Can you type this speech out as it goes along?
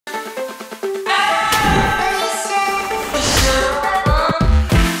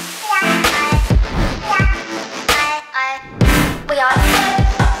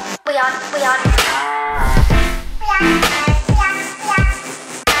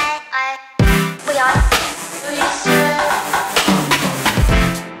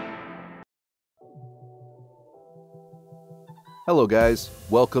Hello guys,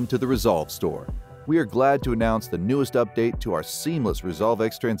 welcome to the Resolve store. We are glad to announce the newest update to our seamless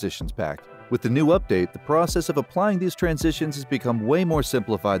ResolveX transitions pack. With the new update, the process of applying these transitions has become way more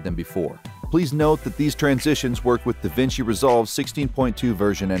simplified than before. Please note that these transitions work with DaVinci Resolve 16.2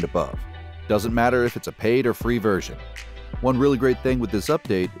 version and above. Doesn't matter if it's a paid or free version. One really great thing with this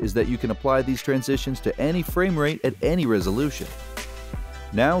update is that you can apply these transitions to any frame rate at any resolution.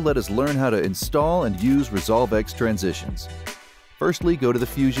 Now let us learn how to install and use ResolveX transitions. Firstly, go to the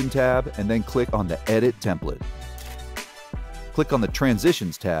Fusion tab and then click on the Edit template. Click on the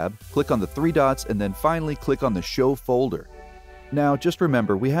Transitions tab, click on the three dots, and then finally click on the Show folder. Now just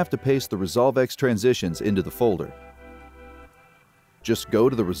remember, we have to paste the ResolveX transitions into the folder. Just go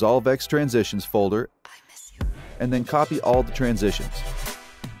to the ResolveX transitions folder and then copy all the transitions.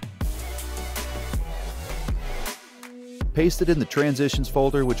 Paste it in the transitions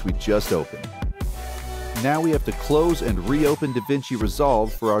folder which we just opened. Now we have to close and reopen DaVinci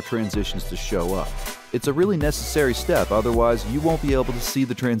Resolve for our transitions to show up. It's a really necessary step, otherwise you won't be able to see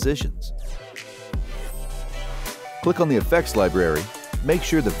the transitions. Click on the Effects library, make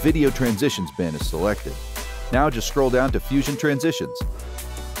sure the Video Transitions bin is selected. Now just scroll down to Fusion Transitions.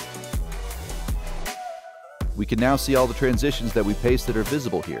 We can now see all the transitions that we pasted are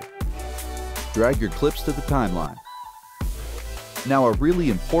visible here. Drag your clips to the timeline. Now a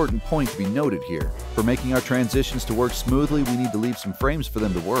really important point to be noted here. For making our transitions to work smoothly, we need to leave some frames for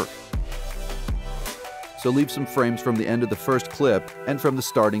them to work. So leave some frames from the end of the first clip and from the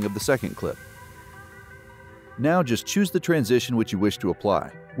starting of the second clip. Now just choose the transition which you wish to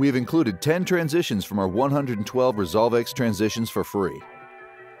apply. We have included 10 transitions from our 112 ResolveX transitions for free.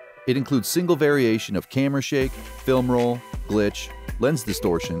 It includes single variation of camera shake, film roll, glitch, lens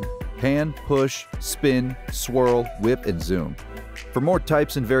distortion, pan, push, spin, swirl, whip, and zoom. For more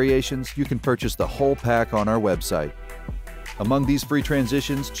types and variations, you can purchase the whole pack on our website. Among these free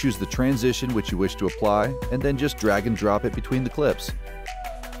transitions, choose the transition which you wish to apply, and then just drag and drop it between the clips.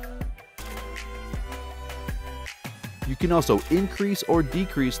 You can also increase or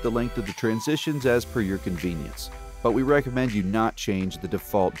decrease the length of the transitions as per your convenience, but we recommend you not change the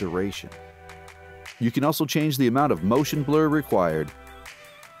default duration. You can also change the amount of motion blur required.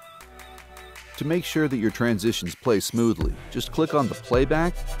 To make sure that your transitions play smoothly, just click on the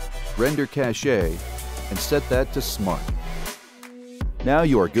Playback, Render Cache, and set that to Smart. Now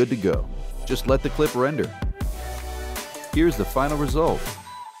you are good to go. Just let the clip render. Here's the final result.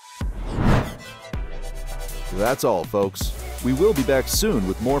 That's all, folks. We will be back soon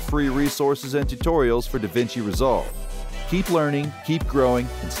with more free resources and tutorials for DaVinci Resolve. Keep learning, keep growing,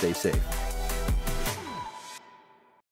 and stay safe.